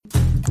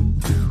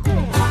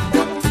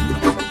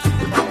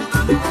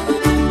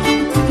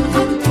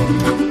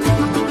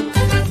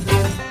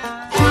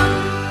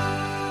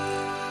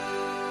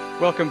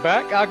Welcome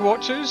back, Ag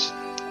Watchers.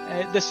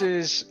 This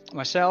is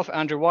myself,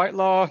 Andrew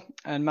Whitelaw,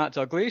 and Matt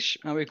Dalgleish,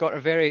 and we've got a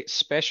very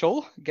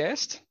special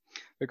guest.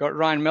 We've got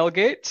Ryan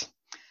Milgate,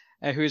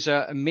 who's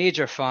a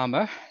major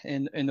farmer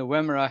in the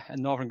Wimmera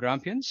and Northern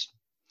Grampians,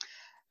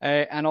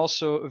 and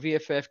also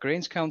VFF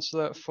Grains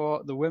Councillor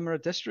for the Wimmera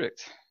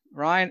District.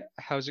 Ryan,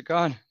 how's it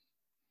going?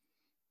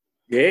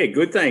 Yeah,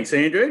 good, thanks,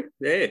 Andrew.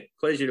 Yeah,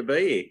 pleasure to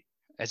be here.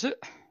 Is it?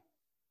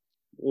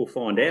 We'll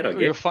find out, I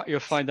guess. You'll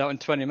find out in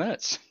 20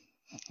 minutes.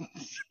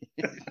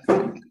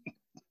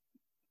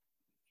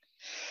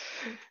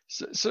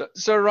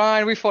 So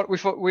Ryan, we thought it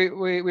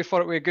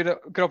would be a good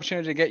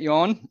opportunity to get you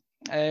on,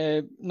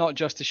 not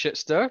just to shit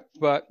stir,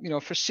 but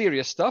for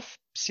serious stuff,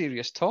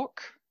 serious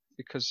talk,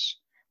 because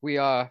we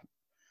are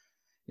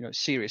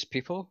serious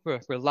people.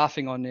 We're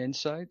laughing on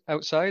the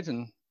outside,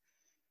 and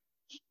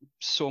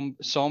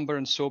somber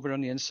and sober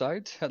on the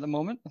inside at the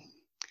moment.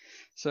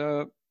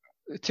 So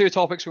the two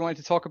topics we wanted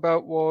to talk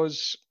about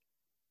was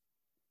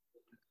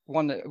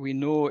one that we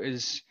know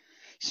is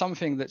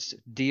something that's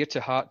dear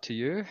to heart to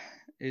you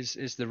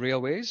is the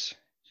railways.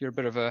 You're a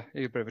bit of a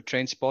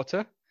train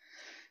spotter,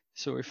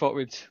 so we thought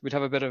we'd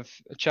have a bit of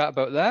a chat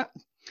about that,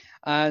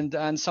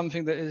 and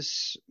something that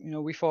is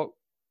we thought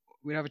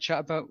we'd have a chat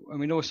about, and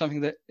we know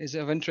something that is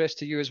of interest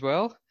to you as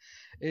well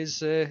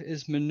is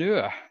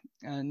manure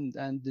and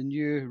the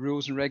new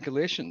rules and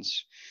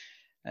regulations,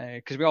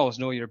 because we always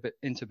know you're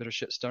into a bit of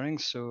shit stirring,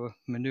 so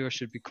manure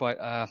should be quite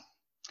a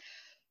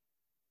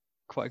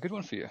good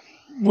one for you.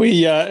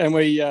 We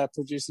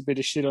produce a bit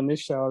of shit on this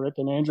show, I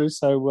reckon, Andrew.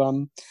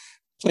 So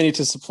plenty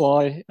to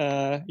supply.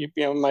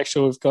 Make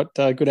sure we've got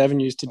good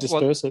avenues to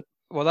disperse it.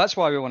 Well, that's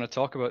why we want to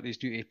talk about these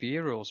new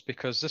EPA rules,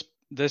 because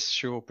this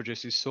show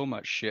produces so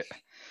much shit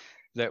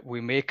that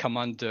we may come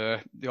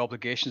under the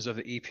obligations of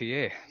the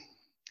EPA.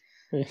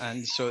 Yeah.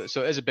 And so it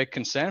is a big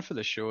concern for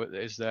the show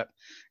is that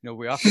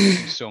we are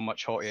producing so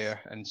much hot air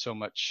and so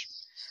much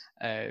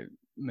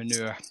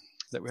manure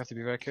that we have to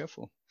be very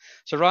careful.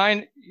 So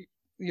Ryan,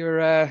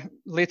 you're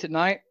late at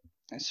night,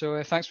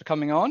 so thanks for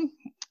coming on.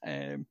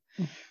 You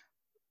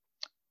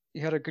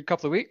had a good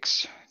couple of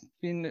weeks.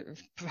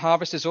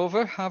 Harvest is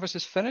over. Harvest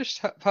is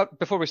finished.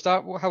 Before we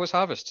start, how was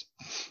harvest?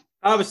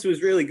 Harvest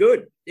was really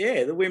good.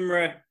 Yeah, the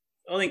Wimmera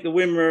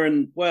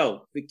and,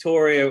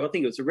 Victoria, I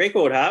think it was a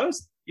record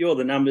harvest. You're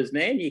the numbers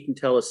man. You can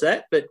tell us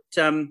that. But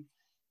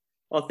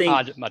I think...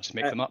 I just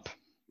make them up.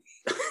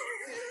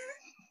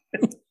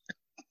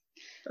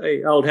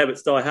 Hey, old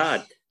habits die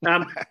hard.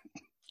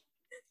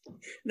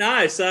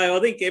 No, so I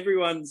think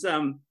everyone's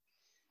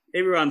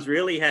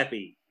really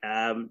happy.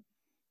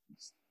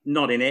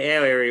 Not in our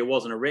area,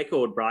 wasn't a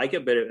record breaker,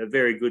 but a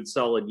very good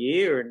solid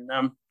year,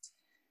 and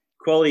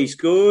quality's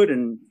good,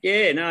 and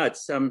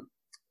it's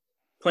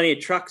plenty of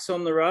trucks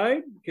on the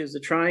road because the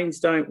trains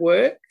don't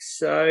work.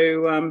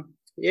 So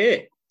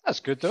that's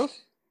good though.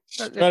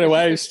 Straight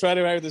away with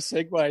the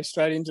segue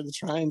straight into the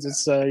trains.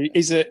 It's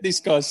this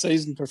guy's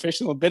seasoned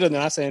professional, better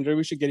than us, Andrew.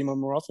 We should get him on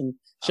more often.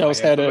 Show us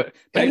how to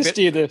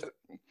steer the.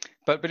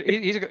 But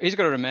he's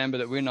got to remember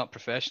that we're not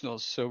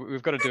professionals, so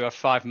we've got to do our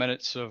 5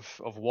 minutes of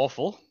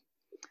waffle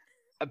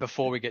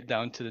before we get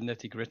down to the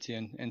nitty gritty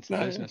and into the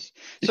business.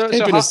 So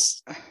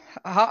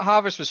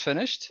harvest was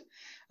finished.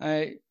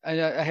 I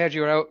heard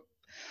you were out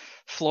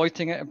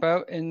floating it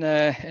about in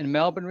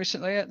Melbourne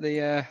recently at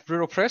the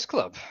Rural Press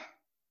Club.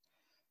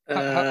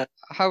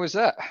 How was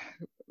that?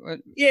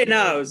 Yeah,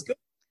 no, it was good.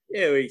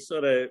 Yeah, we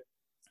sort of,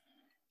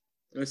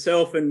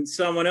 myself and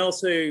someone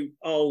else who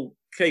I'll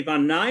keep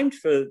unnamed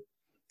for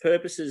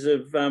purposes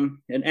of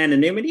an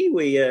anonymity,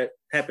 we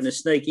happened to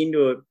sneak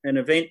into an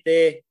event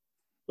there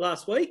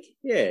last week.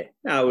 Yeah,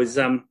 no, it was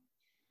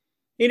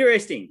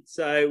interesting.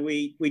 So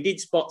we did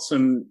spot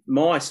some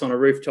mice on a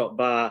rooftop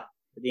bar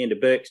at the end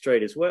of Burke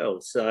Street as well.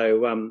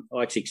 So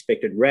I actually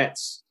expected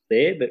rats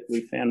there, but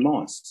we found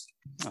mice.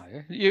 Oh,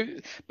 yeah.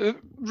 The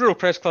Rural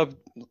Press Club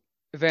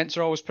events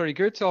are always pretty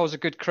good. It's always a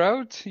good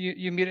crowd.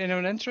 You meet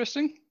anyone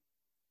interesting?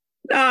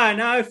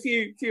 No, a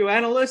few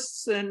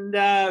analysts and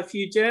a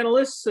few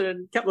journalists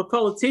and a couple of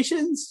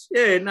politicians.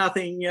 Yeah,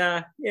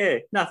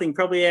 nothing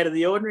probably out of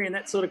the ordinary in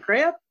that sort of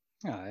crowd.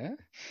 Oh,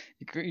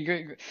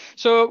 yeah.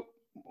 So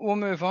we'll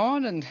move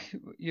on, and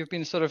you've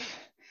been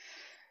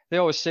they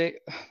always say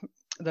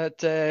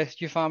that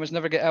you farmers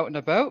never get out and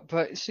about,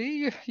 but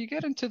see, you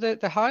get into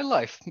the high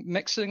life,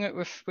 mixing it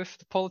with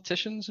the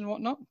politicians and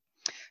whatnot.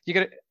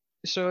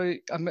 So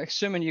I'm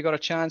assuming you got a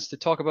chance to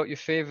talk about your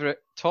favourite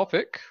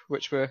topic,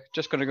 which we're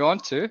just going to go on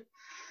to,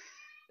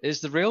 is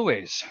the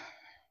railways.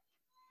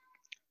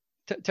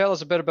 Tell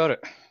us a bit about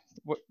it.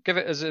 Give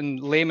it as in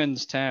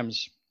layman's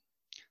terms.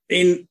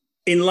 In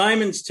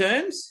layman's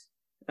terms,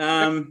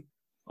 I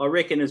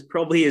reckon as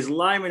probably as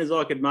layman as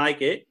I could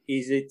make it,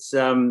 it's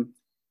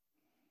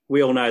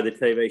we all know the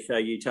TV show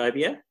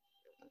Utopia,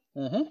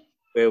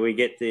 where we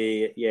get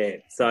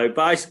So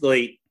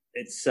basically,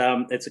 it's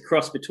a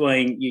cross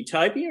between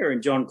Utopia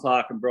and John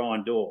Clark and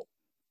Brian Dorr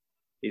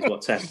is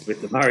what's happened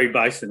with the Murray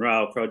Basin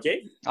Rail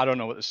project. I don't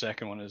know what the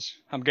second one is.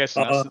 I'm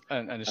guessing that's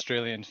an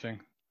Australian thing.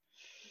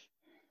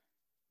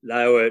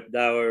 They were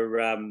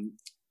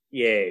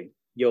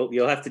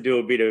you'll have to do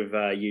a bit of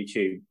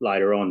YouTube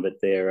later on, but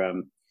they're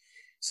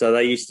so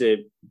they used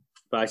to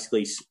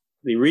basically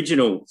the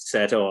original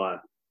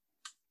satire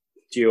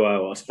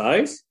duo, I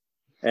suppose,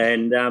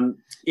 and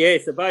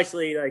so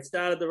basically they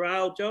started the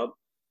rail job.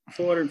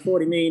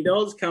 $440 million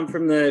come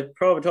from the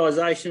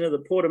privatisation of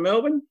the Port of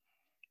Melbourne,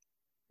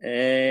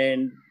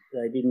 and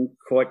they didn't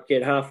quite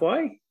get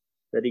halfway.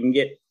 They didn't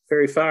get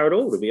very far at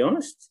all, to be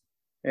honest,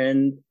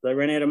 and they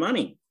ran out of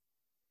money.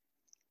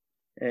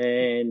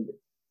 And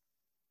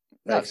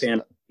they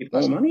found a bit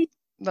more money.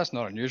 That's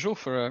not unusual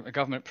for a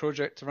government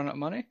project to run out of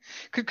money.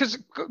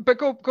 But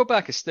go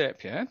back a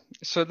step, yeah?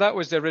 So that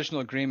was the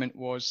original agreement,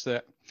 was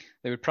that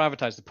they would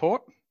privatise the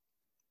port,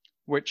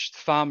 which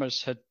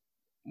farmers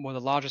were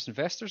the largest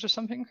investors or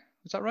something.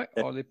 Is that right?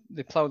 Or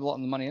they ploughed a lot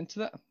of the money into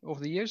that over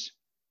the years?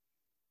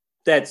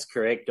 That's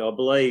correct. I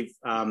believe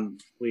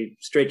we're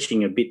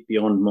stretching a bit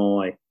beyond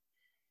my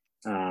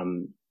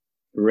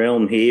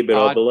realm here, but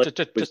I believe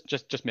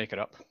just make it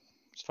up.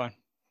 It's fine.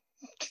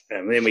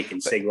 And then we can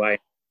segue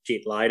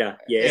shit later.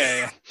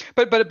 Yeah.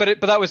 But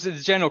that was the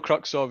general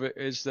crux of it,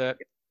 is that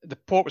the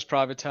port was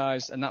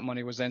privatised, and that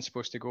money was then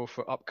supposed to go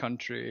for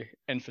upcountry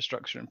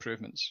infrastructure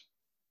improvements,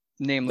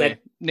 namely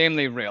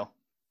rail.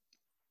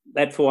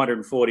 That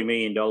 $440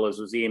 million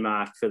was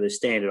earmarked for the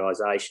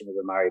standardisation of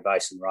the Murray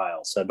Basin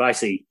Rail. So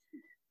basically,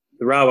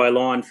 the railway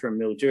line from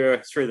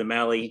Mildura through the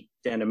Mallee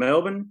down to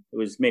Melbourne, it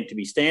was meant to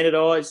be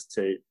standardised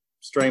to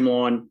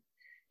streamline,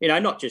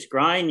 not just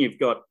grain. You've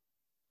got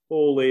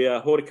all the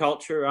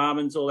horticulture,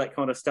 almonds, all that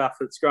kind of stuff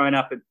that's growing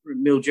up at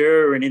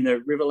Mildura and in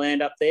the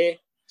Riverland up there,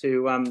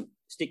 to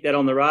stick that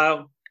on the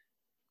rail,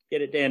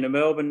 get it down to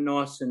Melbourne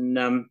nice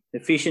and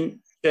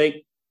efficient,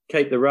 cheap,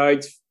 keep the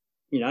roads,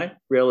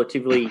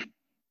 relatively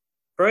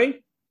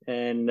free,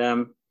 and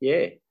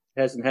it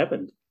hasn't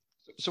happened.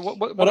 So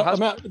what I'm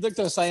going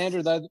to say,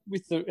 Andrew, though,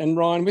 with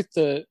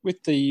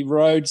the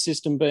road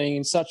system being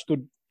in such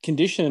good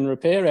condition and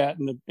repair out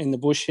in the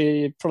bush here,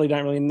 you probably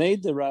don't really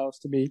need the rails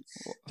to be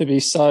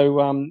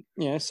so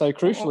so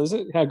crucial, is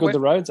it? How good the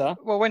roads are.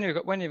 Well, when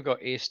you've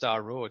got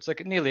A-star roads,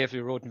 like nearly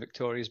every road in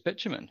Victoria is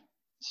bitumen.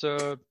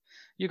 So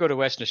you go to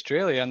Western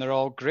Australia and they're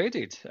all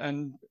graded,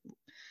 and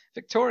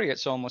Victoria,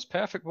 it's almost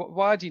perfect.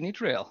 Why do you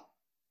need rail?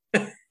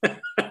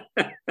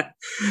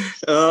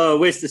 Oh,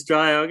 West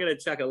Australia, I'm going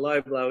to chuck a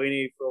low blow in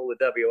here for all the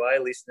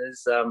WA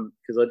listeners,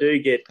 because I do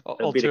get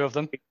all two of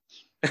them.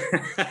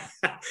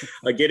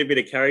 I get a bit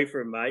of curry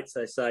from mates.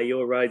 They say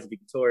your roads in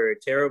Victoria are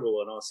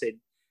terrible, and I said,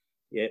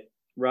 yeah,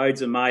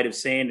 roads are made of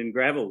sand and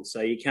gravel,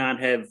 so you can't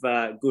have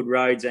good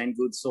roads and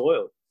good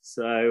soil.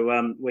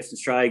 So Western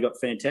Australia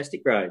got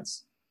fantastic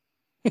roads.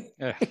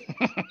 Yeah.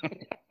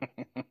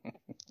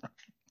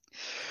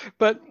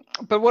 But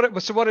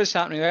what is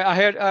happening?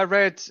 I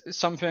read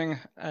something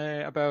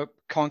about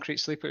concrete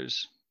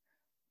sleepers.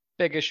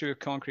 Big issue of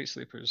concrete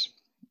sleepers.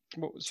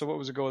 So what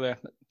was the goal there?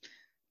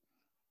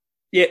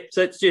 Yeah,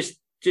 so it's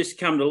just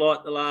come to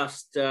light the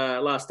last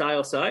day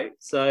or so.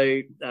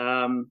 So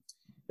there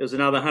was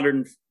another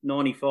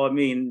 $195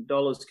 million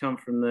come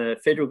from the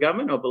federal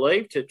government, I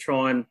believe, to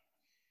try and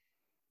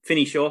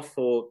finish off,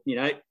 or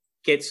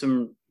get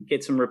some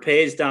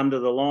repairs done to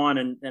the line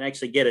and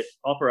actually get it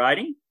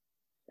operating.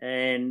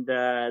 And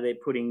they're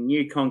putting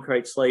new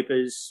concrete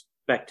sleepers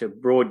back to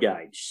broad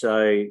gauge.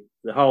 So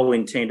the whole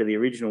intent of the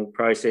original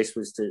process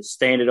was to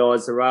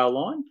standardise the rail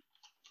line,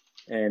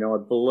 and I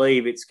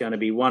believe it's going to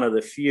be one of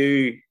the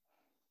few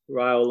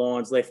rail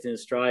lines left in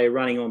Australia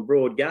running on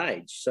broad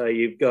gauge. So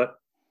you've got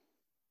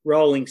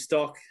rolling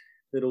stock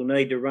that'll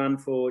need to run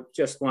for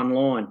just one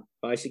line,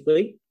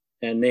 basically,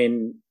 and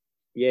then,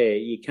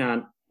 you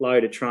can't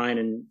load a train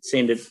and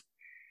send it.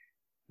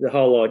 The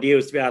whole idea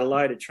was to be able to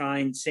load a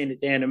train, send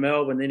it down to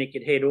Melbourne, then it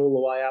could head all the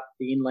way up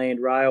the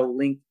inland rail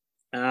link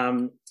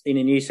in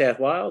New South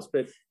Wales.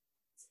 But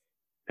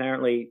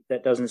apparently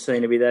that doesn't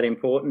seem to be that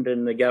important,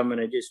 and the government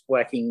are just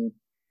whacking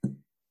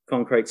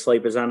concrete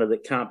sleepers under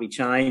that can't be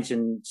changed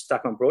and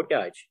stuck on broad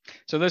gauge.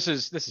 So this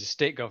is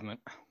state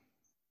government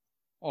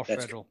or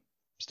federal?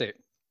 State.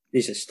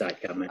 This is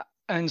state government.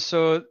 And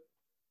so,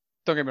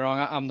 don't get me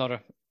wrong, I'm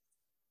not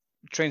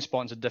train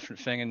spotting's a different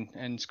thing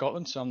in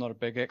Scotland, so I'm not a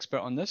big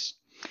expert on this.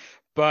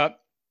 But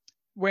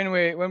when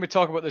we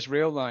talk about this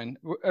rail line,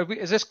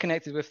 is this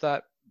connected with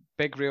that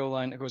big rail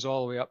line that goes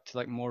all the way up to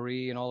like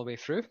Moree and all the way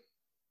through?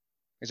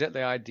 Is it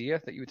the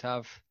idea that you would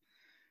have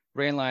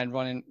rail line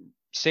running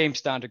same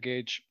standard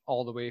gauge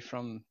all the way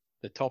from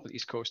the top of the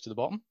East Coast to the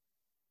bottom?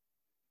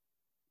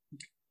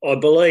 I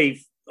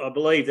believe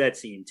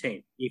that's the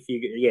intent.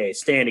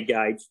 Standard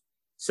gauge.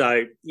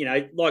 So,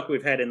 like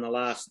we've had in the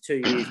last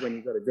 2 years when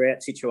you've got a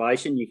drought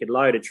situation, you could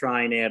load a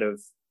train out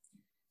of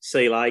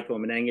Sea Lake or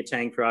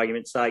Manangatang, for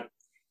argument's sake.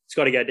 It's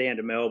got to go down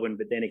to Melbourne,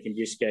 but then it can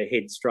just go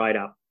head straight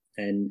up.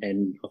 And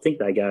I think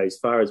they go as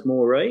far as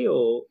Moree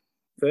or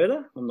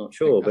further. I'm not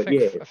sure,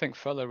 I think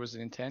further was the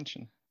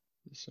intention.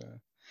 So,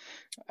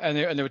 and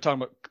they were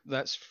talking about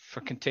that's for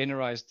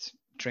containerized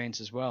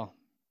trains as well.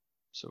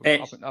 So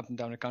up and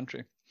down the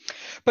country.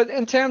 But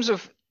in terms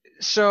of,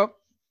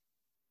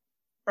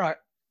 right,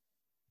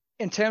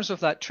 in terms of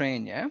that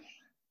train, yeah.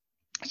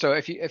 So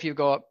if you've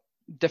got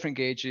different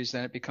gauges,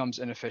 then it becomes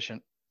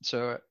inefficient.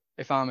 So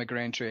if I'm a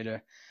grain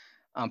trader,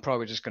 I'm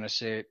probably just going to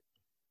say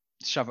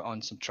shove it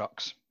on some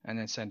trucks and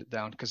then send it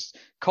down, because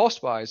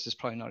cost-wise, there's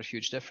probably not a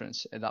huge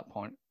difference at that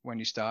point when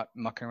you start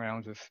mucking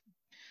around with,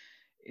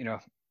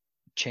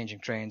 changing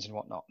trains and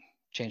whatnot,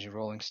 changing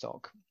rolling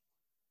stock.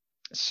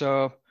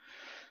 So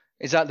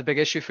is that the big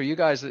issue for you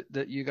guys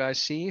that you guys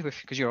see,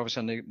 because you're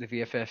obviously on the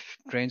VFF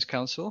Grains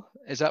Council?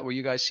 Is that what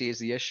you guys see as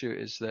the issue?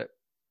 Is that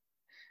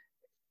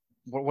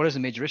what is the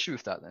major issue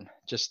with that then?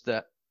 Just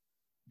that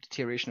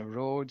deterioration of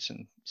roads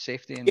and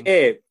safety? And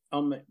yeah,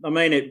 I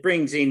mean, it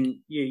brings in,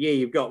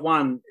 you've got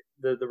one,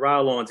 the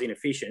rail line's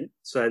inefficient.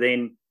 So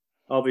then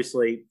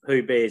obviously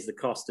who bears the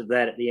cost of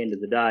that at the end of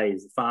the day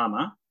is the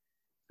farmer.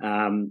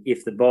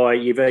 If the buyer,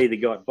 you've either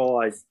got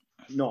buyers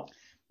not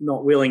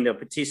willing to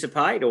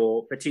participate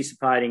or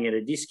participating at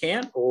a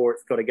discount, or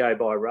it's got to go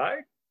by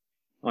road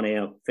on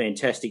our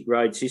fantastic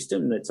road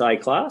system that's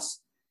A-class.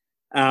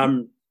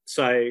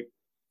 So,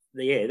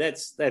 yeah,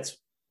 that's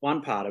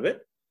one part of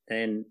it.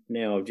 And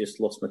now I've just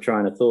lost my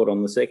train of thought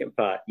on the second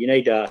part. You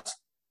need to ask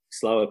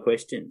slower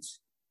questions.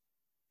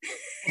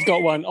 I've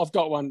got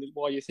one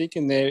while you're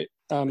thinking there,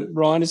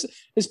 Ryan.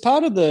 Is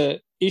part of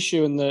the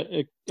issue and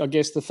I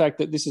guess the fact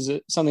that this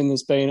is something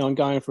that's been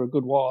ongoing for a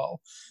good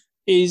while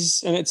and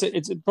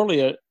it's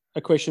probably a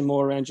question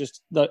more around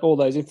just all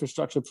those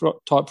infrastructure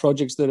type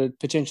projects that are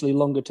potentially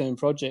longer term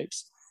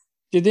projects.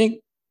 Do you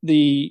think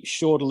the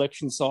short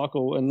election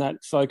cycle and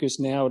that focus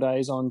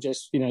nowadays on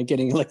just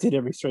getting elected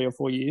every 3 or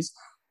 4 years,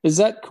 is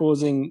that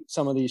causing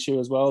some of the issue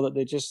as well, that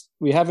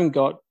we haven't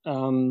got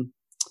that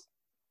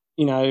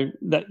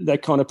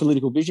kind of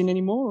political vision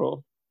anymore?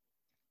 Or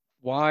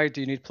why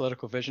do you need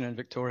political vision in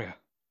Victoria?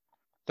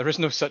 There is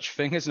no such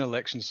thing as an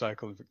election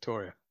cycle in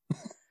Victoria.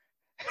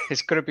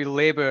 It's going to be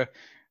Labour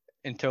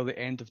until the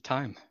end of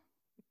time.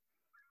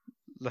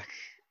 Like,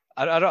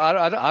 I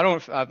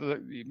don't.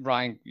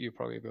 Ryan, you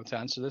probably be able to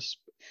answer this,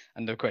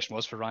 and the question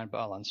was for Ryan, but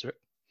I'll answer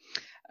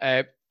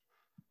it.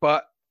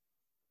 But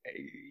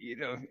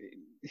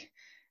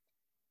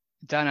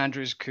Dan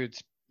Andrews could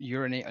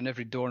urinate on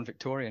every door in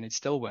Victoria and he'd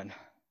still win,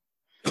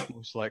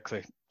 most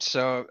likely.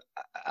 So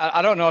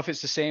I don't know if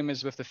it's the same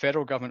as with the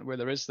federal government, where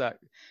there is that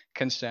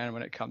concern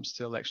when it comes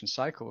to election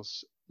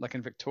cycles. Like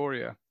in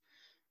Victoria,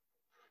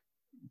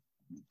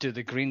 do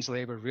the Greens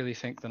Labour really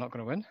think they're not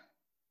going to win?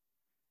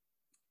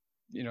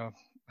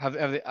 Have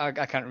they, I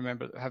can't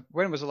remember.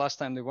 When was the last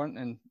time they weren't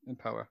in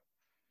power?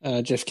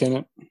 Jeff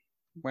Kennett.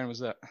 When was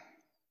that?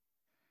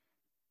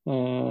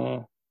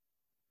 A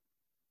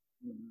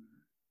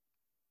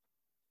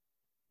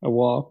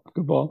while.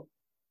 Good while.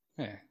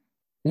 Yeah.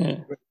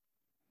 Did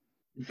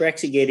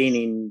Braxy get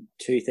in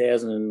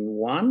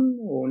 2001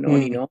 or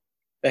 99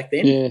 back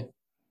then? Yeah.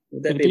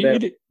 Would that be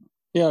about?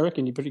 Yeah, I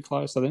reckon you're pretty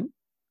close, I think.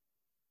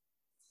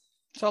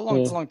 So a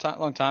long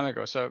time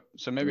ago. So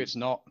maybe it's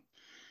not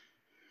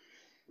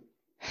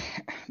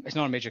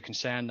a major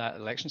concern, that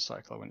election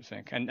cycle, I wouldn't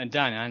think. And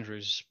Dan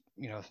Andrews,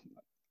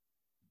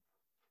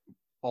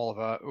 all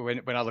of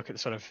when I look at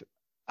sort of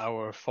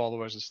our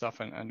followers and stuff,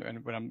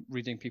 and when I'm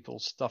reading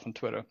people's stuff on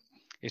Twitter,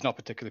 he's not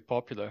particularly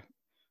popular.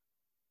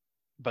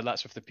 But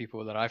that's with the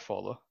people that I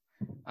follow,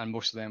 and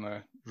most of them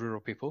are rural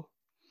people.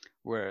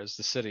 Whereas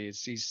the city,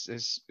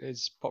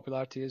 his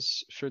popularity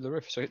is through the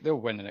roof. So they'll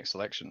win the next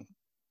election.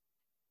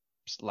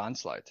 Just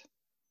landslide.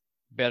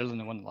 Better than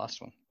they won the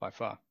last one, by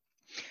far.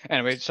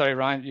 Anyway, sorry,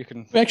 Ryan, you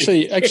can...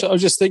 Actually, I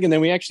was just thinking that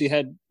we had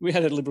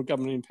a Liberal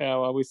government in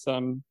power with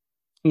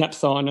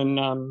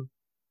Napthine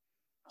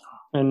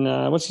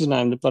and what's his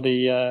name? The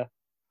bloody the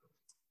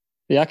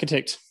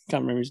architect.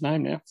 Can't remember his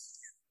name now.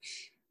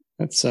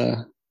 That's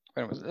when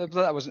was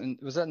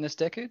it? Was that in this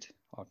decade?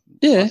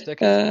 Yeah. Last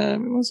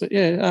decade? Was it?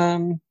 Yeah.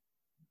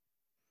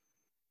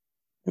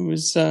 It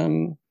was.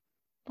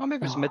 Well,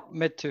 maybe it's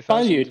mid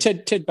 2000.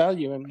 Ted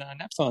Baillieu and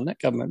Napthine, that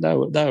government, they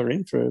were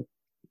in for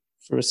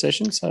a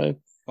session. So.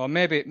 Well,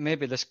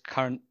 maybe this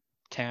current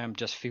term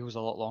just feels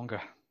a lot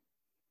longer.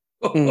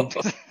 Mm.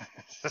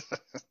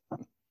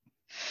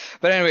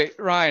 But anyway,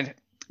 Ryan,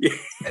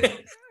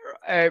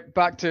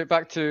 back to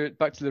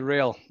the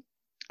rail,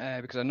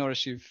 because I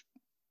noticed you've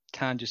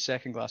canned your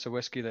second glass of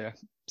whiskey there.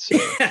 So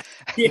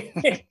we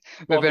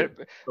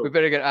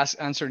better get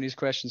answering these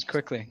questions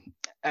quickly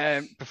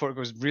before it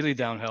goes really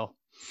downhill.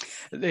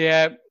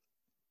 The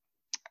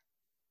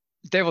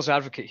devil's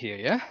advocate here,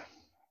 yeah?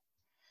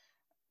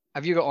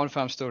 Have you got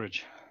on-farm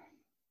storage?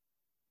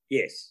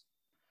 Yes.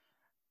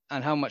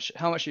 And how much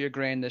of your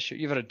grain this year?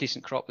 You've had a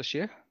decent crop this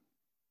year.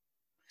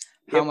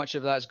 Yep. How much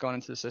of that has gone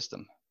into the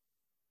system?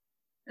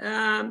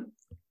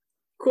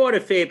 Quite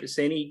a fair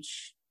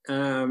percentage.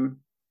 I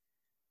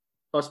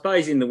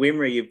suppose in the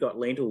Wimmera you've got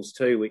lentils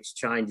too, which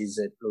changes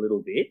it a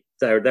little bit.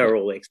 They're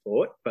all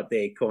export, but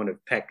they're kind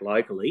of packed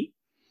locally.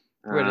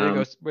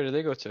 Where do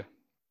they go to?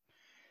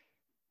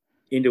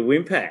 Into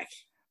Wimpac.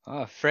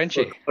 Oh,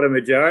 Frenchie. Quite a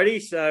majority.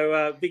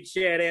 So big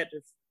shout out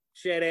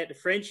to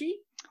Frenchie.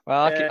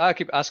 Well, I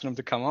keep asking him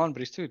to come on,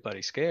 but he's too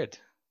bloody scared.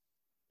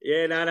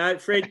 Yeah, no.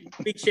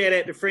 Big shout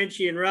out to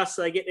Frenchie and Russ.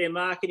 They get their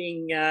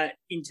marketing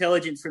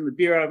intelligence from the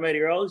Bureau of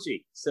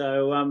Meteorology.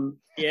 So,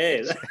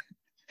 yeah.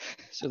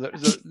 So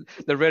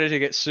they're ready to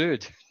get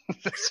sued.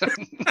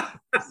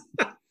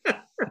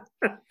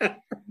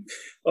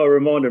 I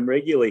remind them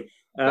regularly.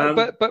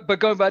 But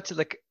going back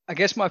to I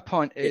guess my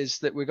point is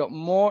that we got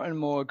more and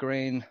more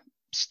grain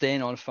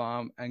staying on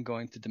farm and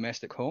going to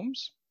domestic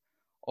homes,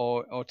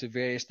 or to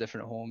various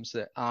different homes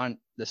that aren't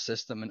the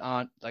system and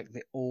aren't like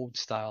the old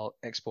style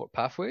export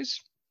pathways.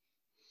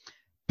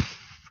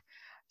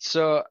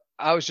 So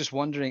I was just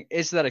wondering,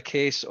 is that a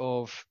case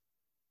of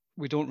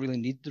we don't really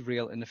need the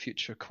rail in the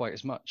future quite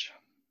as much?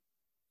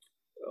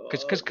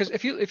 Because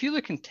if you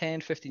look in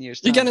 10, 15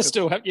 years, you're going to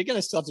still have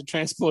to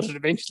transport it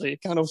eventually.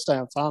 It can't all stay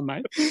on farm,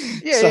 mate.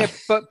 Yeah,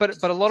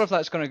 but a lot of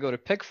that's going to go to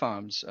pig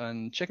farms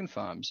and chicken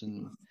farms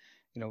and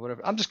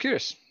whatever. I'm just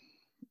curious.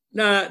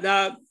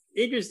 No,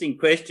 interesting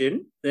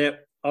question. Now,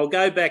 I'll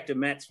go back to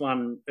Matt's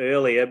one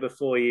earlier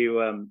before you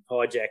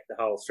hijack the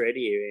whole thread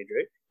here,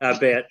 Andrew,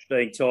 about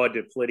being tied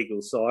to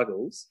political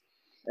cycles,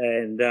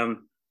 and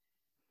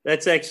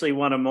that's actually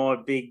one of my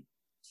big.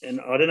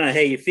 And I don't know how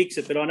you fix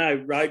it, but I know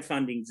road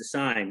funding's the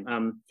same.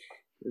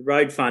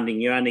 Road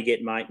funding, you only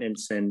get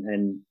maintenance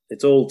and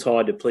it's all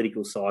tied to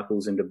political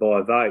cycles and to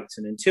buy votes.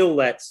 And until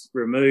that's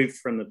removed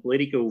from the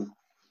political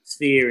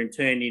sphere and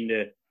turned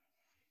into,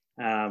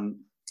 I've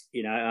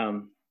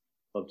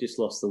just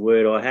lost the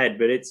word I had,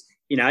 but it's,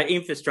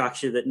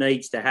 infrastructure that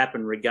needs to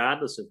happen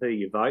regardless of who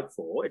you vote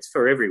for. It's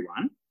for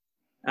everyone.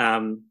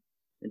 And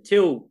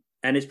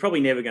it's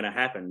probably never going to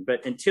happen,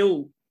 but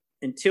until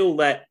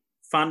that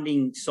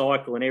funding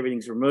cycle and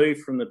everything's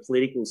removed from the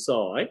political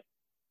side,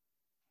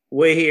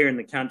 we're here in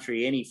the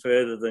country any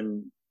further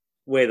than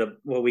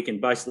we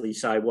can basically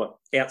say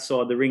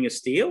outside the ring of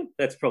steel.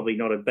 That's probably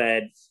not a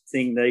bad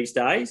thing these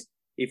days.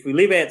 If we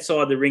live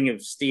outside the ring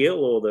of steel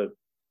or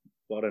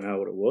I don't know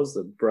what it was,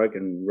 the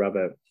broken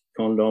rubber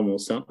condom or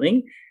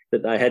something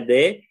that they had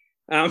there,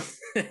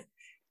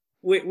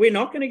 we're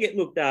not going to get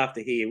looked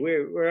after here.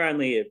 We're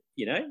only a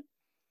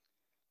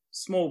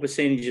small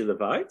percentage of the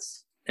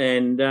votes,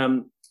 and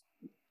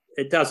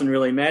it doesn't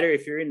really matter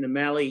if you're in the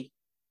Mallee.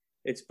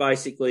 It's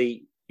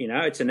basically,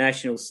 it's a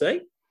national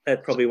seat.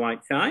 That probably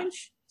won't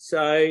change.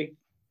 So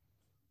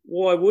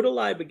why would a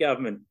Labor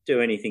government do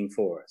anything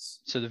for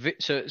us? So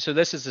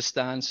this is the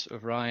stance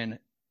of Ryan.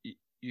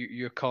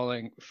 You're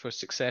calling for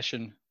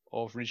succession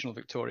of regional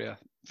Victoria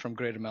from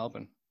Greater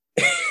Melbourne.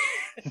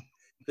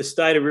 The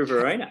state of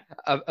Riverina.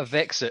 A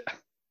Vexit.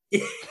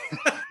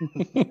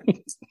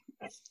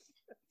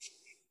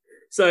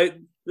 So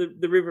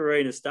the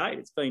Riverina state,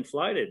 it's been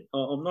floated.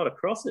 I'm not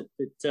across it,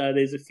 but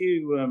there's a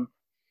few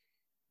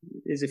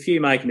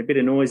making a bit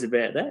of noise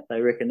about that.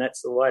 They reckon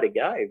that's the way to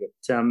go.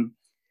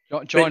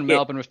 But join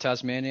Melbourne with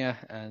Tasmania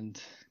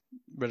and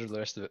rid of the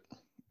rest of it.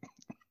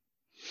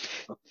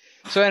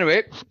 So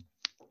anyway,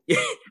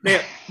 now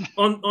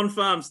on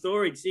farm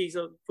storage, geez,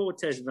 poor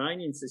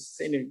Tasmanians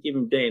just give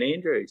them Dan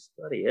Andrews.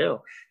 Bloody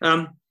hell.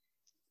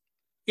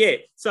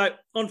 So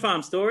on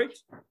farm storage,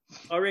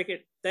 I reckon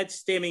that's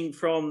stemming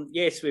from,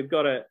 yes, we've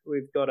got a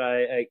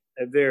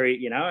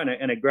very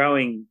and a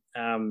growing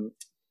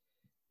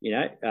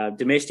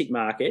domestic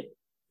market,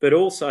 but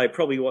also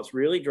probably what's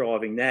really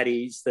driving that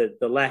is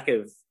the lack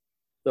of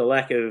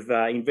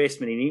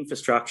investment in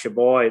infrastructure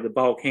by the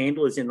bulk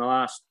handlers in the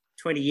last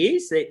 20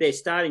 years. They're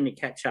starting to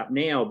catch up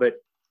now, but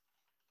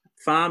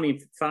farm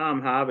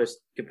harvest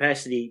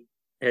capacity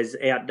has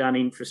outdone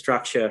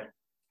infrastructure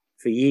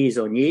for years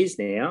on years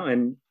now,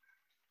 and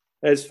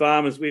as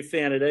farmers, we've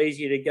found it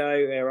easier to go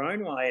our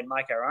own way and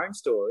make our own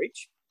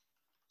storage.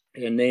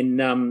 And then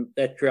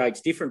that creates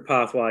different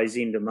pathways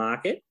into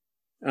market.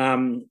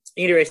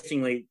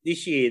 Interestingly,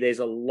 this year there's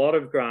a lot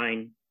of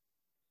grain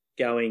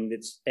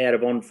that's out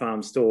of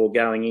on-farm store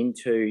going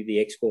into the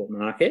export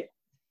market.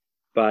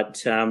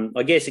 But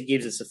I guess it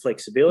gives us the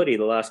flexibility.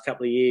 The last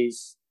couple of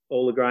years,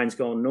 all the grain's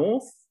gone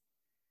north.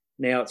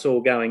 Now it's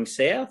all going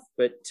south.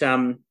 But,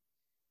 in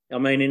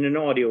an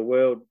ideal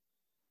world,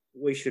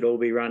 we should all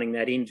be running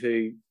that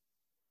into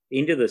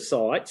the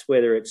sites,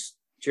 whether it's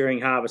during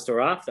harvest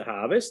or after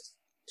harvest.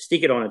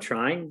 Stick it on a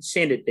train,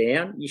 send it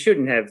down. You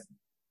shouldn't have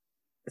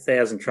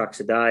 1,000 trucks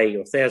a day or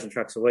 1,000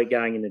 trucks a week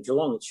going into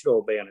Geelong. It should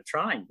all be on a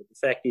train. But the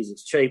fact is,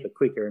 it's cheaper,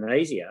 quicker, and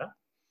easier.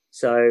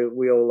 So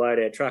we all load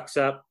our trucks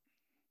up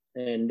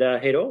and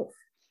head off.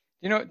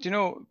 Do you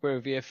know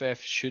where VFF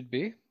should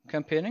be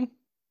campaigning?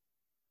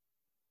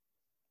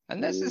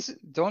 And this is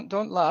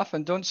don't laugh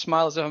and don't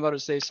smile as if I'm about to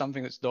say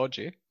something that's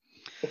dodgy.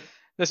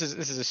 This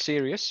is a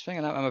serious thing,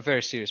 and I'm a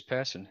very serious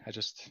person.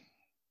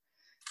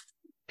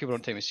 People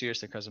don't take me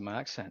seriously because of my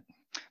accent.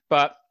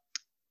 But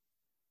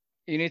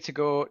you need to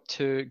go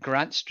to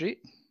Grant Street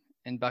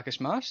in Bacchus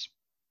Marsh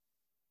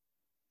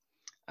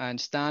and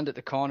stand at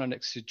the corner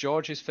next to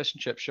George's Fish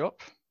and Chip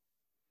Shop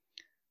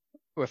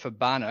with a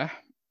banner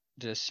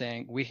just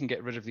saying, "We can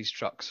get rid of these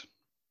trucks."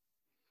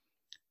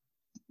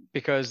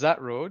 Because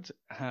that road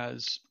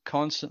has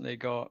constantly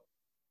got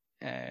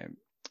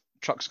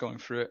trucks going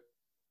through it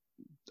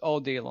all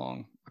day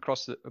long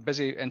across a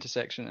busy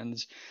intersection,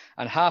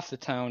 and half the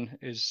town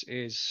is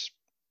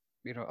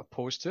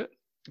opposed to it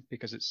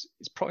because it's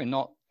probably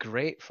not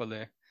great for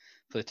the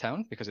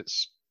town because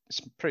it's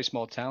a pretty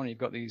small town. You've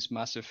got these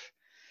massive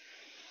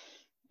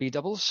B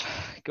doubles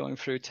going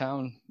through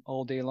town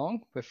all day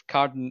long with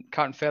carton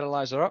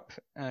fertilizer up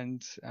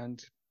and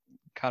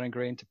carrying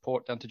grain to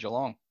port down to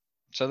Geelong.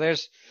 So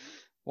there's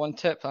one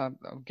tip. I'll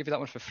give you that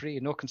one for free.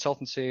 No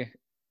consultancy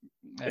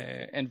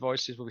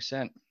invoices will be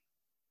sent,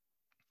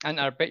 and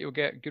I bet you'll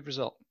get a good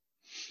result.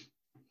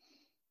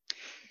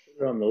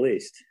 We're on the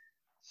list.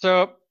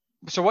 So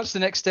what's the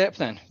next step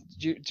then?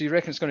 Do you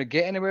reckon it's going to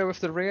get anywhere with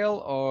the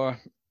rail, or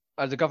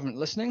are the government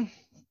listening?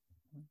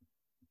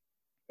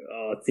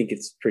 I think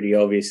it's pretty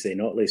obvious they're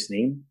not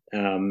listening,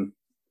 and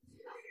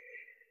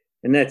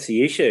that's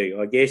the issue.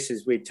 I guess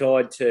is we're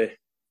tied to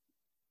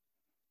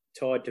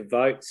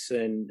votes,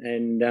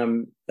 and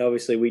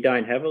obviously we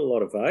don't have a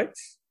lot of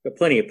votes. We've got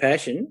plenty of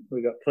passion.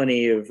 We've got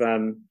plenty of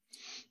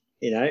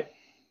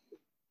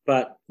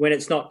but when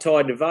it's not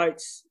tied to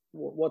votes,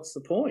 what's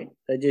the point?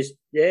 They just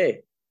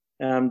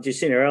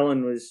Jacinta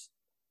Allen was.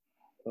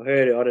 I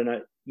heard. I don't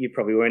know. You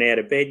probably weren't out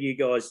of bed. You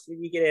guys, did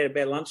you get out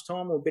about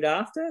lunchtime or a bit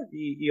after?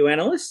 You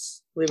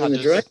analysts living the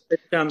dream.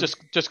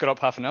 Just got up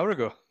half an hour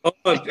ago. Oh,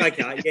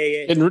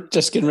 okay, yeah.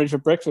 Just getting ready for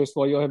breakfast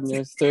while you're having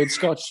your third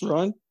scotch,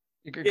 Ryan.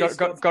 You got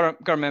to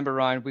remember,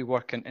 Ryan, we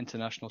work in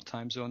international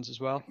time zones as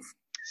well.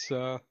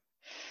 So,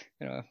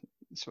 so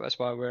that's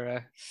why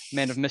we're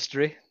men of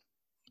mystery.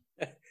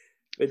 But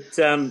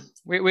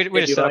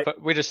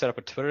we just set up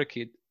a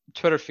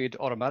Twitter feed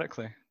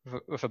automatically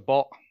with a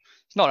bot.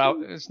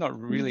 It's not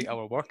really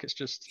our work. It's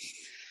just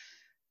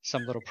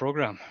some little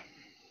program.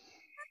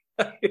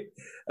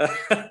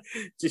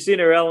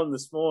 Jacinta Allen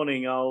this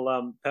morning,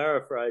 I'll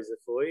paraphrase it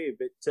for you,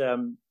 but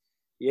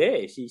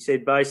she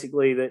said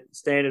basically that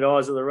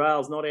standardise of the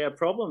rail's not our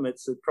problem.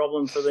 It's a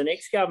problem for the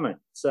next government.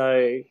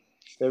 So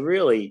they're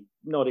really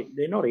not.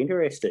 They're not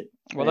interested.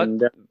 Well,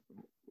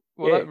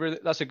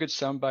 that's a good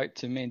soundbite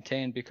to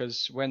maintain,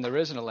 because when there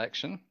is an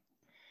election,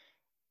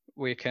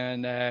 we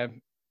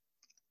can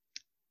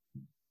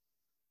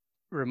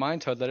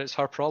remind her that it's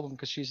her problem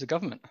because she's the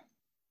government.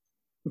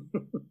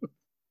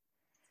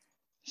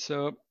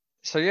 So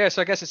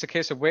I guess it's a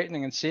case of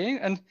waiting and seeing.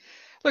 And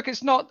look,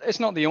 it's not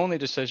the only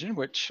decision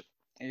which,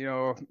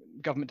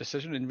 government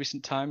decision in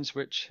recent times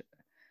which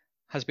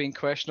has been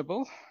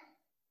questionable.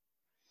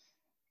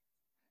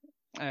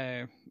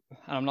 And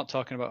I'm not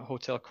talking about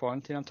hotel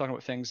quarantine. I'm talking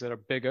about things that are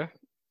bigger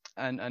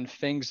and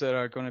things that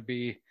are going to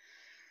be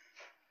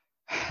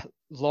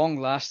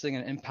long-lasting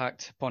and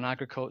impact upon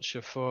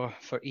agriculture for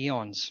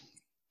eons.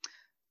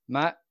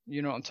 Matt,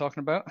 you know what I'm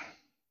talking about?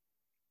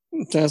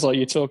 Sounds like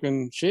you're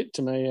talking shit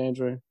to me,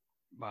 Andrew.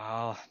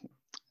 Well,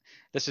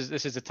 this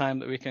is the time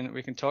that we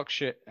can talk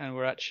shit, and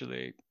we're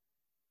actually,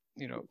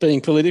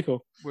 being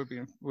political.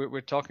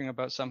 We're talking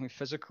about something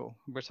physical.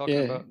 We're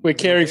talking about we're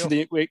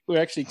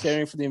actually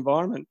caring for the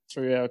environment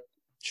through our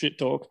shit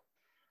talk.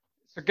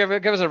 So give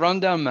us a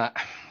rundown, Matt.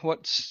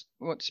 What's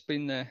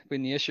been the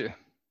issue?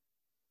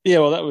 Yeah,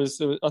 well,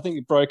 I think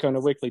it broke on a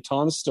Weekly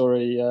Times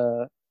story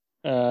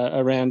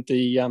around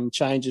the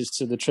changes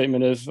to the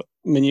treatment of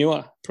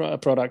manure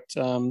product.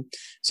 So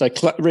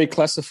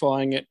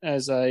reclassifying it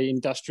as a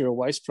industrial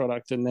waste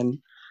product, and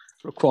then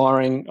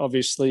requiring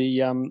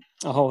obviously a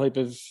whole heap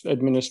of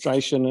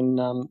administration and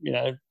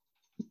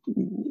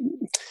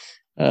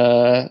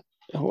I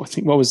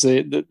think what was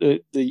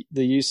the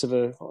use of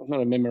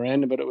not a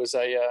memorandum, but it was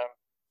a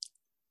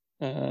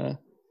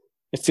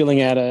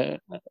filling out a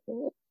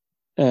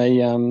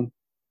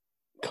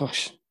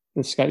gosh, it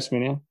escapes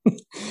me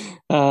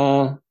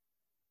now.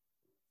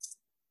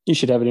 You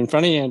should have it in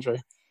front of you, Andrew.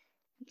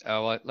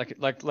 Oh,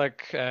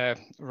 like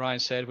Ryan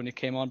said when he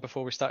came on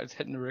before we started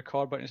hitting the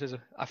record button, he says,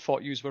 "I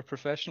thought yous were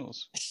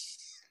professionals."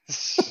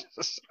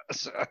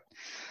 So,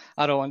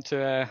 I don't want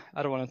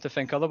to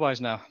think otherwise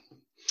now.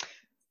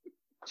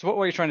 So what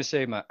were you trying to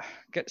say, Matt?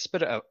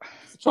 Spit it out.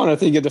 I'm trying to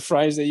think of the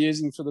phrase they're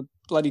using for the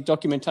bloody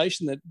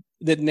documentation that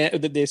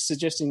they're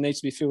suggesting needs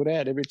to be filled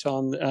out every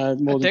time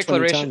more than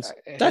 20 tons.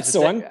 That's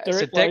the one.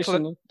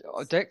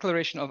 A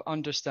declaration of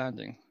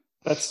understanding.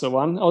 That's the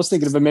one. I was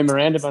thinking of a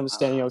memorandum of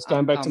understanding. I was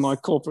going back to my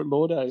corporate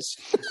law days.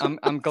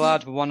 I'm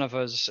glad one of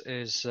us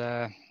is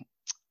well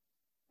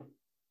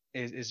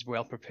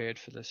prepared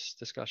for this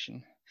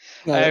discussion.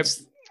 No,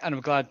 and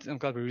I'm glad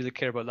we really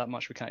care about that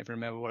much. We can't even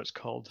remember what it's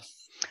called.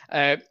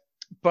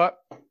 But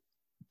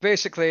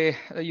basically,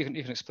 you can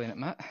explain it,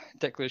 Matt.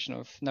 Declaration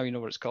of, now you know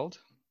what it's called.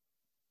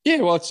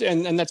 Yeah, well,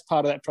 and that's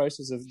part of that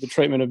process of the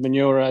treatment of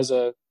manure as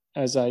a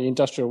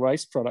industrial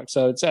waste product.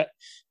 So it's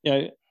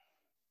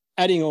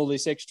adding all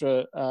this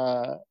extra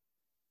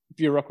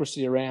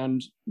bureaucracy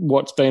around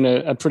what's been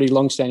a pretty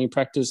long-standing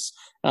practice.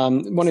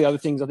 One of the other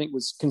things I think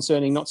was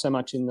concerning, not so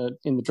much in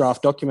the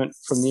draft document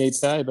from the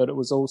EPA, but it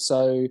was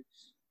also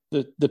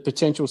the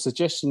potential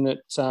suggestion that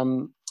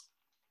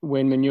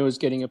when manure is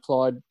getting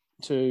applied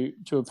to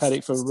a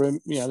paddock for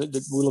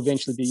that will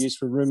eventually be used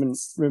for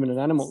ruminant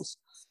animals,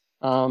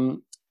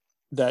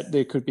 that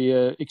there could be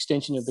a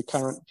extension of the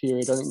current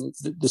period. I think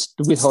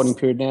the withholding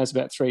period now is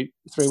about three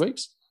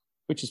weeks,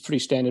 which is pretty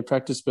standard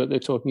practice, but they're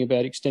talking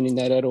about extending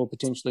that out or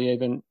potentially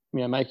even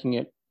making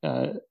it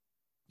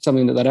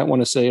something that they don't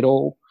want to see at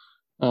all,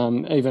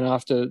 even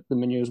after the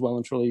manure is well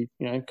and truly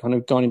kind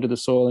of gone into the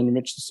soil and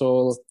enriched the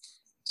soil.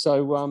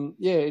 So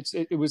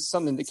it was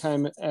something that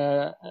came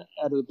out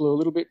of the blue a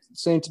little bit. It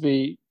seemed to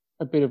be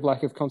a bit of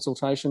lack of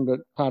consultation,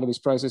 but part of this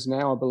process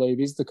now, I believe,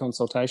 is the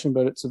consultation,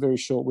 but it's a very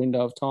short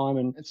window of time.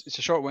 And it's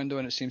a short window,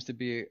 and it seems to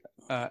be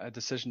a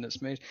decision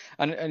that's made.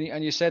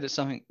 And you said it's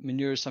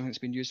manure is something that's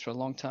been used for a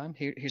long time.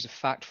 Here's a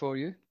fact for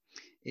you.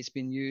 It's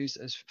been used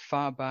as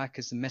far back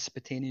as the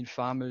Mesopotamian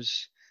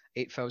farmers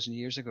 8,000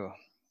 years ago.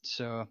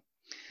 So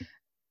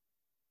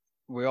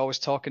we always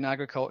talk in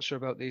agriculture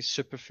about these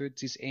superfoods,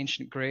 these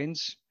ancient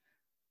grains.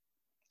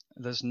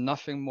 There's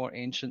nothing more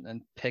ancient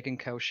than pig and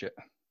cow shit.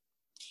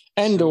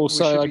 And so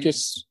also, I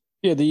guess,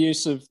 the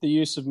use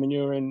of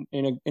manure in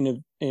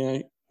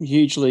a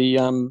hugely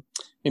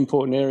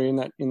important area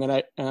in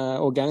that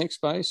organic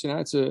space.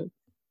 It's a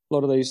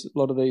lot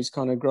of these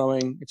kind of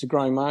growing. It's a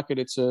growing market.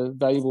 It's a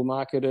valuable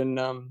market, and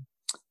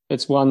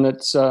it's one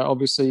that's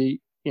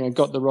obviously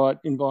got the right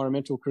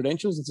environmental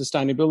credentials and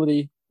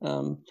sustainability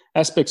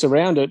aspects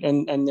around it,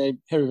 and they're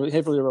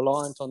heavily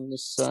reliant on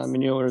this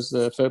manure as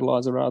the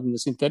fertilizer rather than the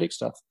synthetic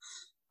stuff.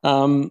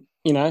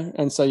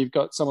 And so you've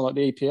got someone like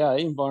the EPA,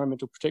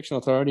 Environmental Protection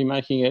Authority,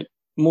 making it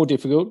more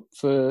difficult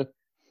for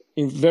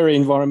very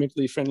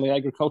environmentally friendly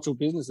agricultural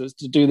businesses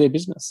to do their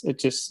business.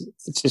 It's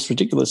just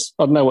ridiculous.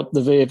 I don't know what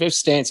the VFF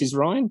stance is,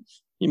 Ryan.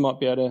 You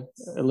might be able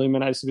to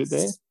illuminate us a bit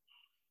there.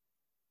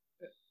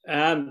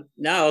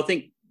 No, I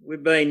think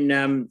we've been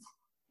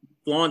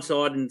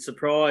blindsided and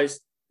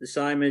surprised the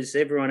same as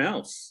everyone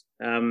else.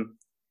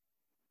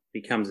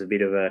 Becomes a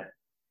bit of a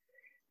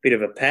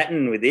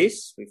pattern with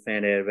this. We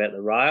found out about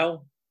the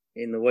rail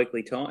in the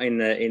weekly time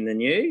in the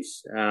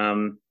news.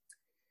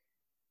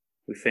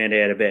 We found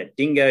out about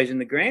dingoes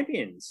and the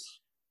Grampians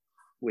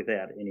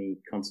without any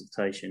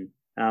consultation.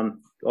 I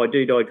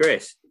do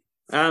digress.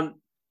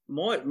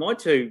 My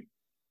two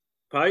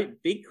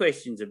big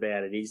questions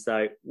about it is,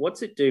 though,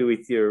 what's it do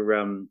with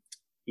your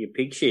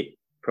pig shit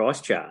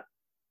price chart?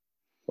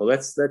 Well,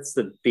 that's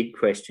the big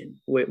question.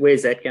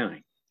 Where's that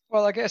going?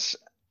 Well, I guess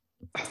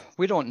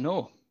we don't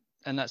know,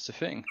 and that's the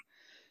thing.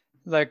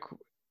 Like,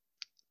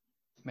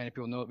 many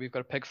people know that we've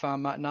got a pig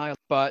farm, Matt and I,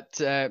 but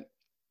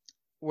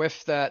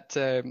with that,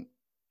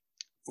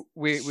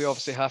 we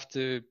obviously have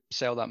to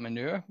sell that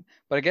manure.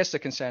 But I guess the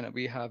concern that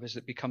we have is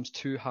it becomes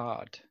too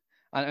hard.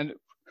 And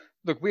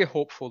look, we're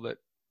hopeful that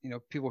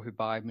people who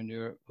buy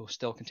manure will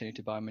still continue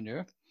to buy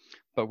manure,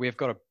 but we've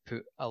got to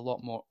put a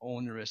lot more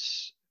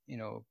onerous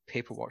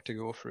paperwork to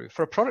go through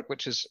for a product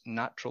which is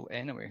natural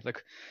anyway.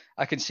 Like,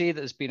 I can see that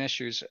there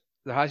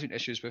has been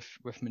issues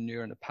with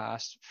manure in the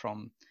past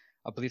from,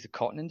 I believe, the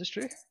cotton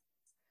industry,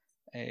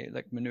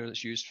 like manure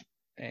that's used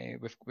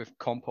with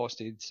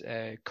composted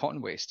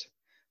cotton waste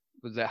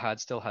that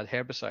still had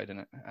herbicide in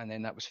it, and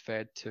then that was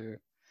fed to.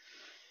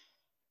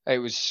 It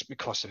was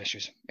because of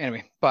issues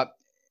anyway. But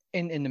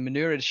in the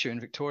manure issue in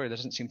Victoria, there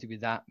doesn't seem to be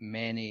that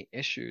many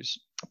issues.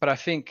 But I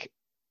think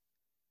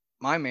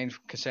my main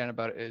concern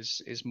about it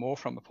is more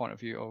from a point of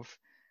view of,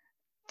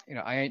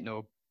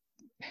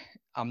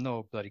 I'm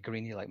no bloody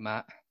greenie like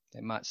Matt.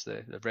 Matt's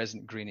the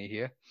resident greenie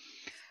here.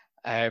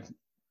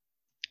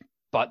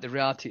 But the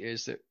reality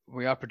is that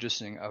we are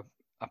producing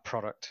a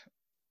product,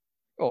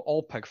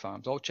 all pig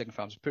farms, all chicken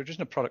farms,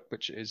 producing a product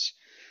which is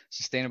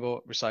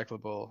sustainable,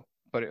 recyclable,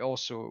 but it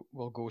also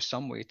will go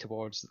some way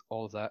towards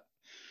all of that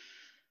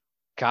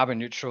carbon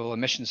neutral,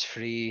 emissions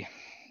free,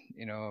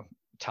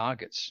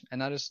 targets.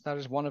 And that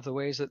is one of the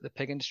ways that the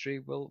pig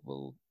industry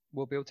will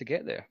be able to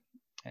get there,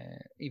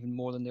 even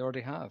more than they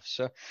already have.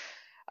 So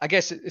I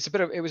guess it was a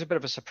bit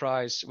of a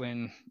surprise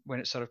when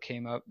it sort of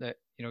came out that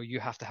you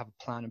have to have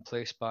a plan in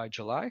place by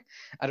July.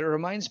 And it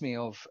reminds me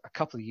of a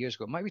couple of years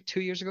ago, might be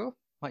 2 years ago,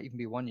 might even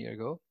be 1 year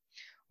ago,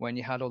 when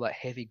you had all that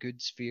heavy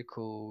goods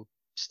vehicle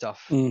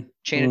stuff,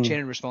 chain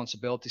and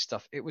responsibility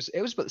stuff. It was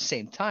about the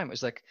same time. It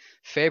was like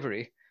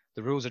February,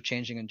 the rules are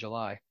changing in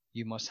July.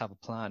 You must have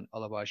a plan,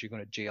 otherwise you're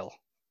going to jail.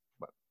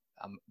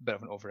 A bit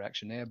of an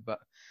overreaction there, but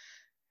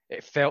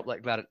it felt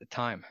like that at the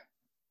time,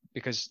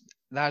 because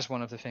that's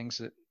one of the things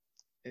that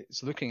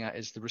it's looking at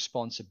is the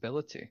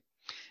responsibility.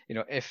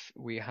 If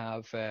we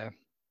have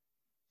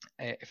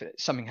if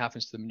something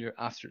happens to the manure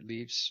after it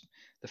leaves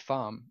the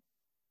farm,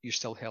 you're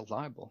still held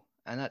liable.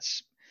 And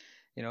that's,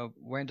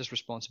 when does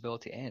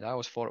responsibility end? I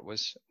always thought it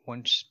was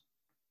once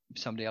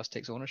somebody else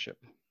takes ownership.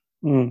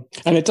 And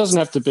it doesn't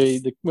have to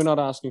be, we're not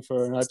asking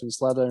for an open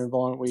slather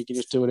environment where you can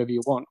just do whatever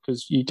you want,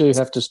 because you do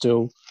have to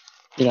still,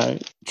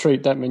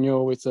 treat that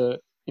manure with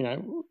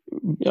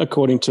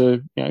according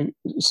to,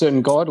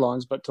 certain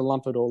guidelines, but to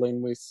lump it all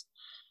in with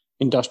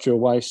industrial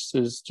waste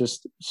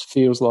just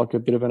feels like a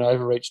bit of an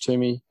overreach to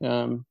me,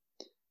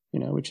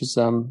 which is,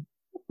 and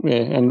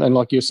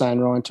like you're saying,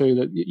 Ryan, too,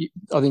 that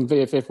I think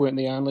VFF weren't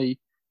the only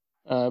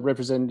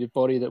representative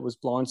body that was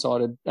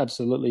blindsided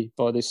absolutely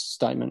by this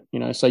statement.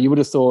 So you would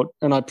have thought,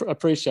 and I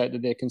appreciate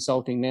that they're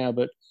consulting now,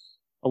 but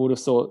I would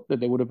have thought that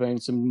there would have been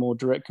some more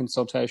direct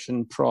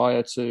consultation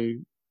prior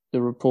to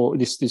the report,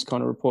 this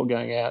kind of report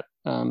going out,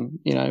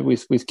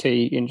 with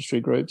key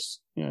industry groups,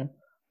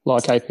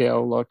 like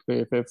APL, like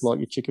BFF, like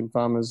your chicken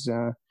farmers.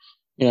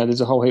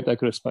 There's a whole heap they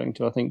could have spoken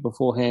to, I think,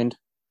 beforehand.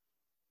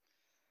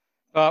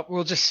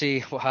 We'll just see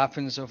what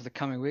happens over the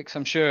coming weeks.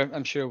 I'm sure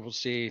we'll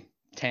see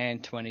 10,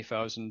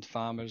 20,000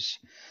 farmers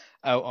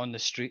out on the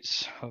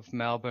streets of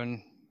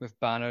Melbourne with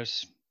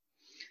banners.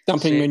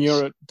 Dumping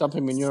manure at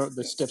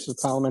the steps of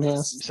Parliament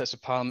House. Steps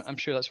of Parliament. I'm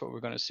sure that's what we're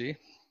going to see.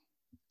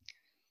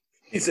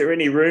 Is there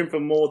any room for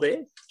more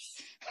there?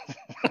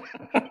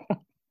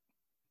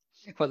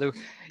 Well,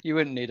 you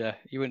wouldn't need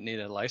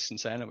a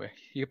license anyway.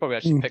 You could probably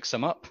actually pick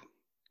some up.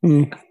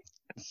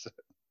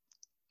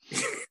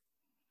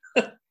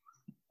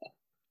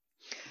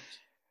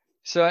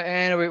 So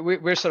anyway,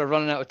 we're sort of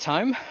running out of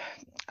time,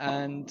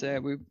 and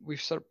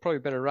we've sort of probably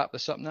better wrap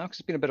this up now because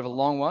it's been a bit of a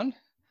long one.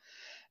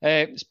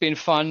 It's been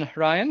fun,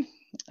 Ryan.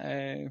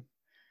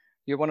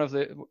 You're one of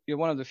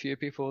the few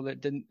people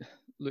that didn't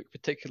look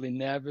particularly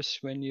nervous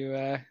when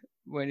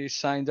you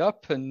signed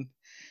up, and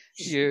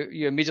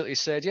you immediately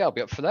said, "Yeah, I'll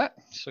be up for that."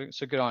 So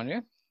good on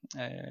you.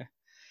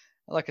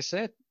 Like I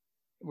said,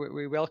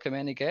 we welcome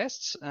any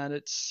guests, and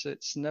it's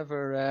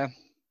never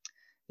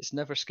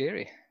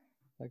scary.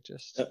 Like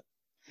just.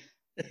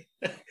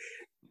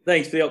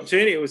 Thanks for the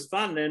opportunity. It was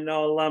fun, and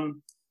I'll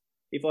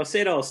if I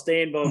said I'll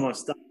stand by my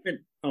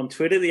statement on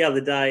Twitter the other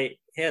day,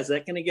 how's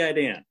that going to go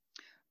down?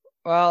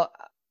 Well,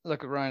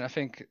 look, Ryan, I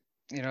think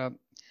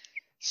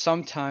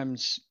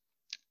sometimes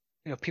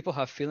people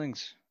have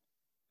feelings,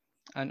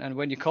 and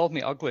when you called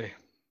me ugly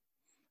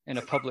in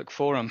a public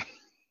forum,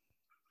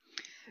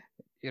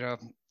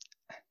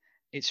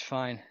 it's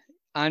fine.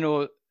 I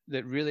know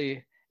that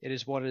really it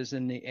is what is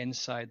in the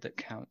inside that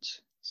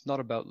counts. It's not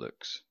about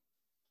looks.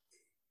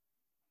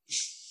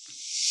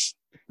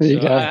 There you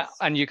go.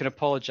 And you can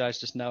apologise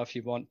just now if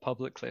you want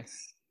publicly.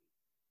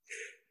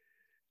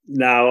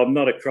 No, I'm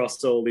not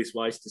across all this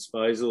waste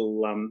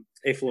disposal,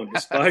 effluent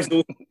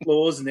disposal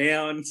laws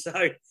now, and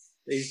so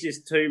there's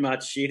just too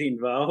much shit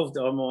involved.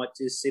 I might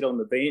just sit on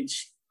the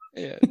bench.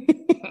 Yeah.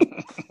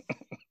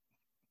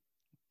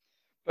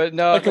 But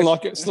no,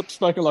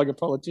 spoken like a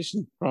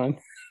politician, Ryan.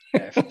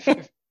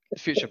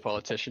 Future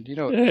politician,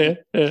 Yeah.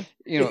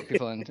 You know what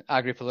people in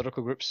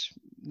agri-political groups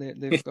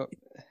they've got.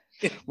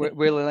 Where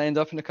they'll end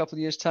up in a couple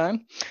of years'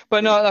 time.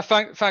 But no,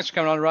 thanks for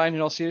coming on, Ryan.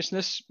 In all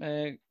seriousness,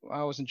 I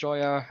always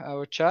enjoy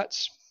our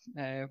chats.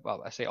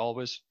 Well, I say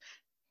always,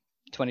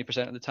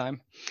 20% of the time.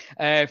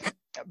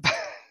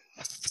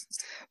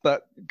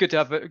 But good to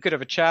have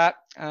a chat,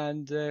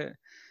 and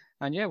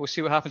yeah, we'll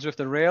see what happens with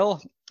the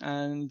rail,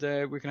 and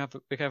we can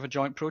have a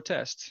joint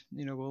protest.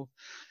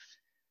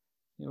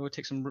 We'll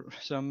take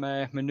some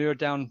manure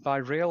down by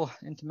rail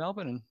into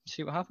Melbourne and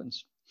see what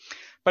happens.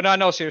 But no,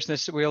 in all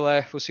seriousness,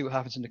 we'll see what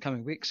happens in the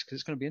coming weeks because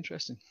it's going to be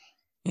interesting.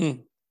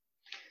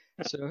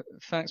 So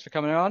thanks for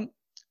coming on,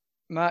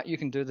 Matt. You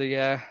can do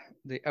the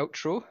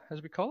outro,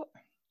 as we call it.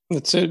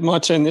 That's it. My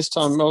turn this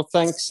time. Well,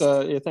 thanks.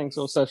 Thanks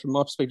also from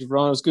my perspective,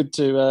 Ryan. It was good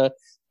to.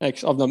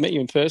 I've not met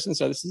you in person,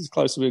 so this is as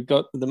close as we've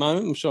got at the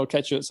moment. I'm sure I'll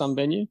catch you at some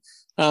venue.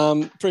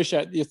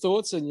 Appreciate your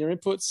thoughts and your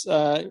inputs.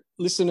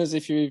 Listeners,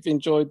 if you've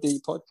enjoyed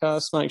the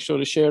podcast, make sure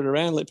to share it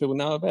around, let people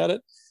know about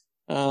it.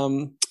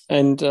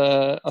 And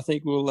I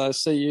think we'll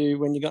see you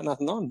when you got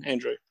nothing on,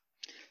 Andrew.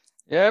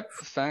 Yep.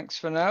 Thanks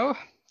for now.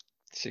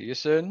 See you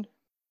soon.